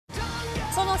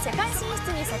その世界進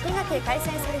出に先駆け開催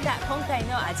された今回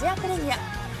のアジアプレミア。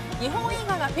日本映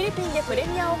画がフィリピンでプレ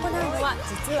ミアを行うのは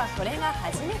実はこれが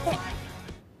初めて。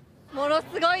ものす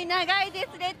ごい長いで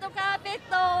す、レッドカーペッ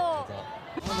ト。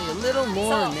そう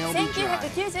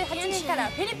1998年から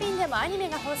フィリピンでもアニメ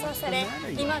が放送され、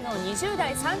今の20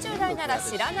代30代なら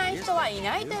知らない人はい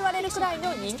ないと言われるくらい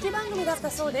の人気番組だった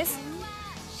そうです。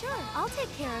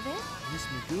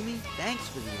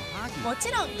も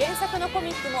ちろん原作のコ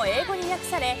ミックも英語に訳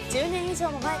され、10年以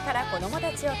上も前から子ども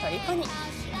たちを虜に。フ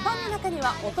ァンの中に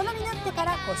は大人になってか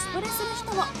らコスプレする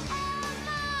人も。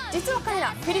実は彼ら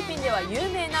フィリピンでは有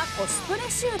名なコスプレ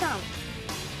集団。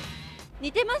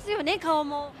似てますよね、顔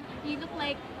も。You look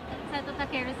like Sato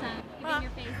Takeru-san in your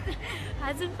face.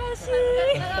 恥ずかし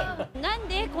い。なん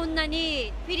でこんな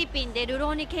にフィリピンでルロ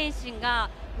ーニケンシンが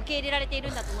受け入れられてい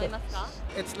るんだと思いますか？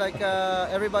 It's like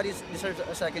everybody deserves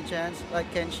a second chance.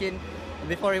 Like Kenshin,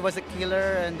 before he was a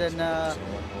killer, and then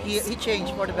he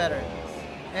changed for the better,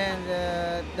 and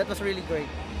that was really great.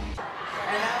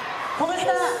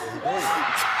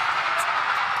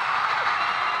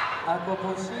 Ako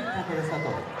po si Takeru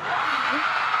Satoh.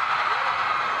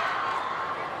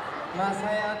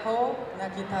 Masaya ako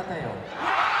nakita tayo.